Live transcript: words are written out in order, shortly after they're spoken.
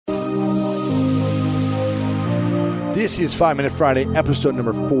This is 5 Minute Friday, episode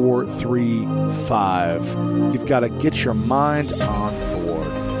number 435. You've got to get your mind on board.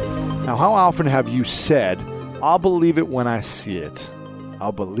 Now, how often have you said, I'll believe it when I see it?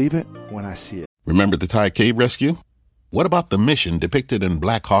 I'll believe it when I see it. Remember the Thai cave rescue? What about the mission depicted in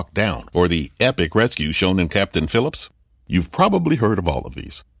Black Hawk Down or the epic rescue shown in Captain Phillips? You've probably heard of all of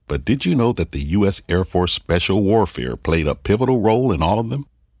these, but did you know that the U.S. Air Force Special Warfare played a pivotal role in all of them?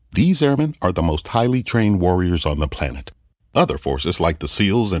 These airmen are the most highly trained warriors on the planet. Other forces like the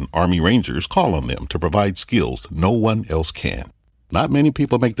SEALs and Army Rangers call on them to provide skills no one else can. Not many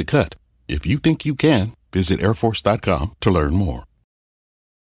people make the cut. If you think you can, visit airforce.com to learn more.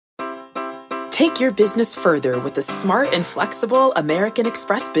 Take your business further with the smart and flexible American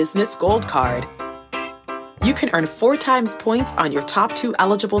Express Business Gold Card. You can earn 4 times points on your top 2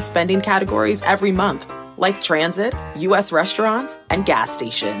 eligible spending categories every month, like transit, U.S. restaurants, and gas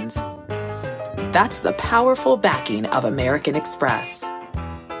stations. That's the powerful backing of American Express.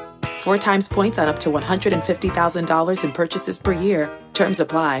 4 times points on up to $150,000 in purchases per year. Terms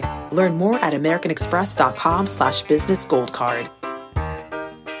apply. Learn more at americanexpress.com/business gold card.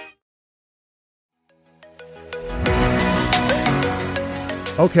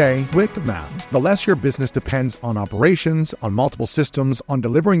 Okay, quick math. The less your business depends on operations, on multiple systems, on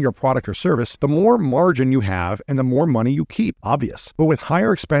delivering your product or service, the more margin you have and the more money you keep. Obvious. But with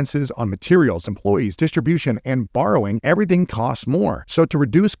higher expenses on materials, employees, distribution, and borrowing, everything costs more. So to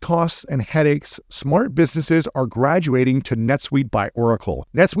reduce costs and headaches, smart businesses are graduating to NetSuite by Oracle.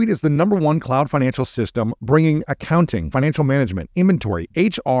 NetSuite is the #1 cloud financial system, bringing accounting, financial management, inventory,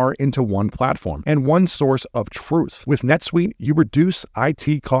 HR into one platform and one source of truth. With NetSuite, you reduce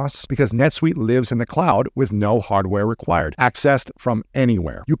IT costs because NetSuite lives in the cloud with no hardware required, accessed from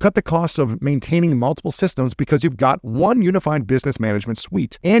anywhere. You cut the cost of maintaining multiple systems because you've got one unified business management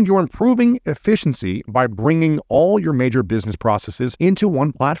suite, and you're improving efficiency by bringing all your major business processes into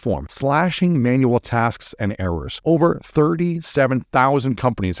one platform, slashing manual tasks and errors. Over 37,000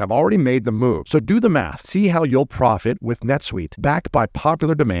 companies have already made the move. So do the math. See how you'll profit with NetSuite. Backed by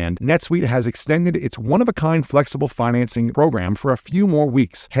popular demand, NetSuite has extended its one-of-a-kind flexible financing program for a few more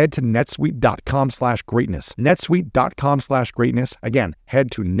weeks. Head to netsuite.com/greatness. netsuite.com/greatness. Again, head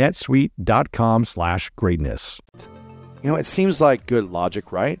to netsuite.com/greatness. You know, it seems like good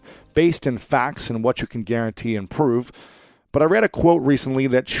logic, right? Based in facts and what you can guarantee and prove. But I read a quote recently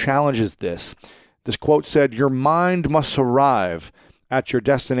that challenges this. This quote said, "Your mind must arrive at your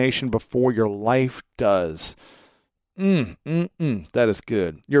destination before your life does." That is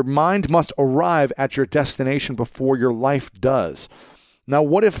good. Your mind must arrive at your destination before your life does. Now,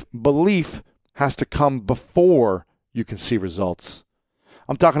 what if belief has to come before you can see results?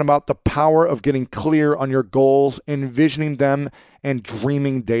 I'm talking about the power of getting clear on your goals, envisioning them, and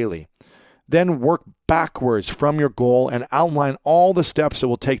dreaming daily. Then work backwards from your goal and outline all the steps it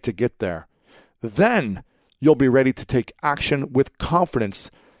will take to get there. Then you'll be ready to take action with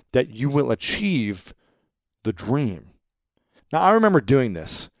confidence that you will achieve the dream. Now, I remember doing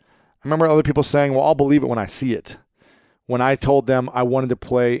this. I remember other people saying, well, I'll believe it when I see it. When I told them I wanted to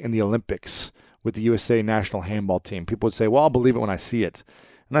play in the Olympics with the USA national handball team, people would say, well, I'll believe it when I see it.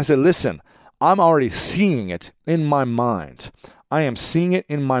 And I said, listen, I'm already seeing it in my mind. I am seeing it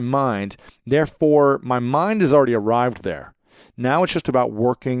in my mind. Therefore, my mind has already arrived there. Now it's just about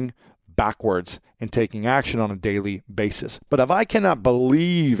working backwards and taking action on a daily basis. But if I cannot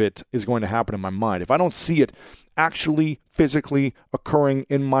believe it is going to happen in my mind, if I don't see it actually physically occurring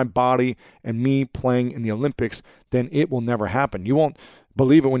in my body and me playing in the Olympics, then it will never happen. You won't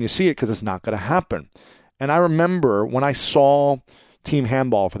believe it when you see it because it's not going to happen. And I remember when I saw team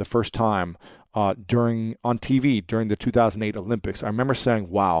handball for the first time on TV during the 2008 Olympics, I remember saying,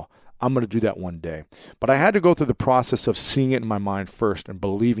 wow, I'm going to do that one day. But I had to go through the process of seeing it in my mind first and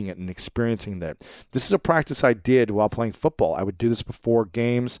believing it and experiencing that. This is a practice I did while playing football. I would do this before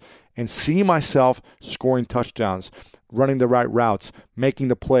games and see myself scoring touchdowns, running the right routes, making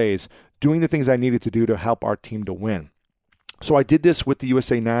the plays, doing the things I needed to do to help our team to win. So I did this with the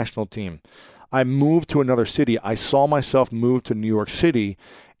USA national team. I moved to another city. I saw myself move to New York City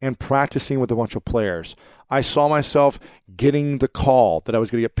and practicing with a bunch of players. I saw myself getting the call that I was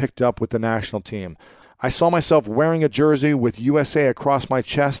going to get picked up with the national team. I saw myself wearing a jersey with USA across my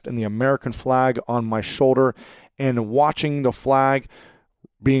chest and the American flag on my shoulder and watching the flag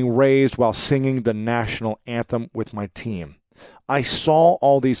being raised while singing the national anthem with my team. I saw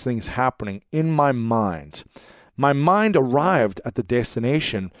all these things happening in my mind. My mind arrived at the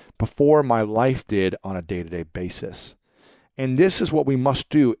destination before my life did on a day-to-day basis. And this is what we must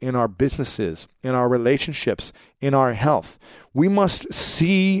do in our businesses, in our relationships, in our health. We must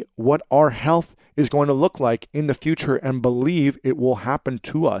see what our health is going to look like in the future and believe it will happen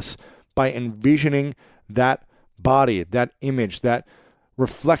to us by envisioning that body, that image, that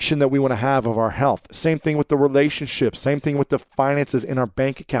reflection that we want to have of our health. Same thing with the relationships, same thing with the finances in our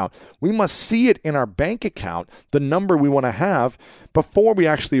bank account. We must see it in our bank account, the number we want to have, before we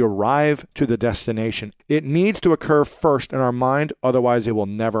actually arrive to the destination. It needs to occur first in our mind, otherwise it will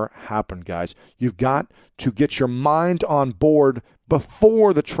never happen, guys. You've got to get your mind on board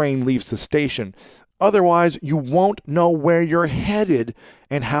before the train leaves the station. Otherwise, you won't know where you're headed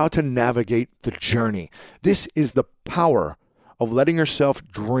and how to navigate the journey. This is the power of letting yourself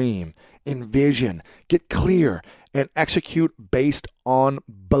dream, envision, get clear, and execute based on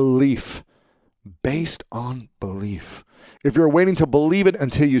belief. Based on belief. If you're waiting to believe it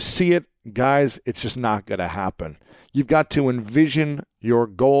until you see it, guys, it's just not going to happen. You've got to envision your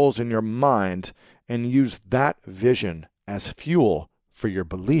goals in your mind and use that vision as fuel for your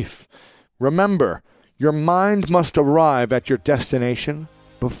belief. Remember, your mind must arrive at your destination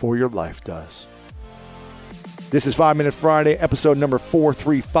before your life does. This is 5 Minute Friday, episode number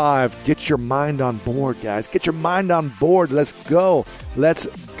 435. Get your mind on board, guys. Get your mind on board. Let's go. Let's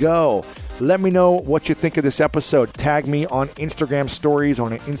go. Let me know what you think of this episode. Tag me on Instagram stories,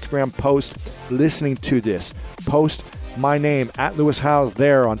 on an Instagram post listening to this. Post my name, @LewisHowes,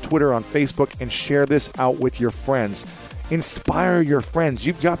 there on Twitter, on Facebook, and share this out with your friends. Inspire your friends.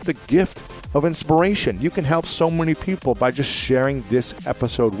 You've got the gift of inspiration. You can help so many people by just sharing this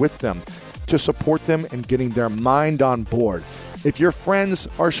episode with them, to support them in getting their mind on board. If your friends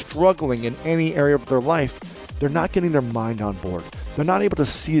are struggling in any area of their life, they're not getting their mind on board. They're not able to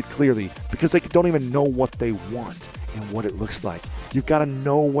see it clearly because they don't even know what they want and what it looks like. You've got to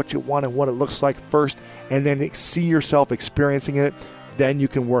know what you want and what it looks like first, and then see yourself experiencing it. Then you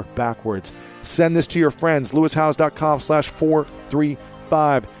can work backwards. Send this to your friends,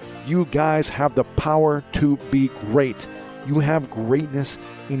 LewisHowes.com/435. You guys have the power to be great. You have greatness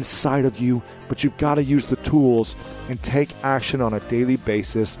inside of you, but you've got to use the tools and take action on a daily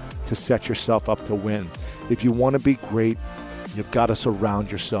basis to set yourself up to win. If you want to be great, you've got to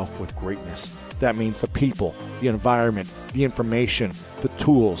surround yourself with greatness. That means the people, the environment, the information, the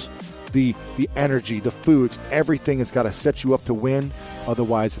tools, the energy, the foods, everything has got to set you up to win.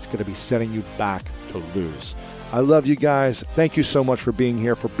 Otherwise, it's going to be setting you back to lose. I love you guys. Thank you so much for being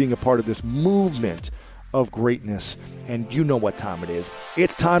here, for being a part of this movement of greatness. And you know what time it is.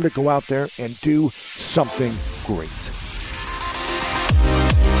 It's time to go out there and do something great.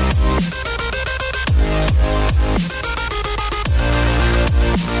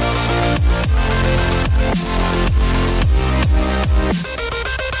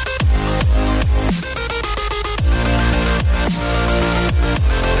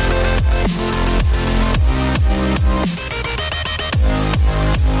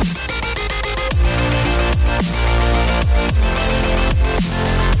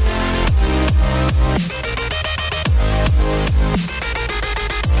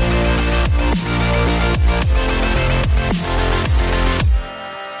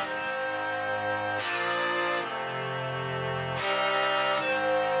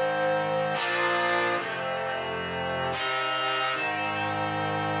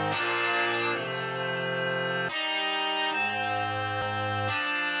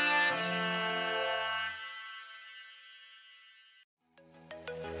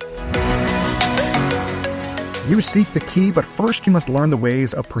 You seek the key, but first you must learn the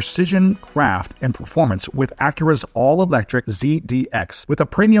ways of precision, craft, and performance with Acura's all-electric ZDX. With a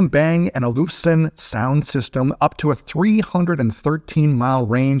premium Bang and Olufsen sound system, up to a 313-mile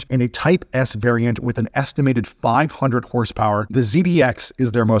range, and a Type S variant with an estimated 500 horsepower, the ZDX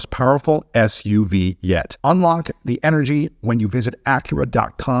is their most powerful SUV yet. Unlock the energy when you visit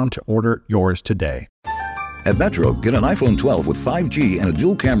Acura.com to order yours today. At Metro, get an iPhone 12 with 5G and a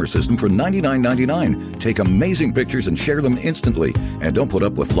dual camera system for $99.99. Take amazing pictures and share them instantly. And don't put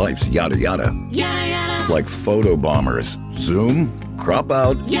up with life's yada yada. Yada yada. Like photo bombers. Zoom, crop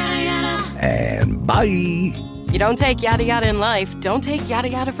out, yada yada. And bye. You don't take yada yada in life, don't take yada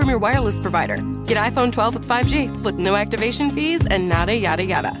yada from your wireless provider. Get iPhone 12 with 5G with no activation fees and nada yada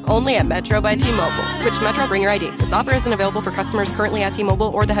yada. Only at Metro by T-Mobile. Switch to Metro, bring your ID. This offer isn't available for customers currently at T-Mobile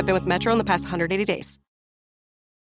or that have been with Metro in the past 180 days.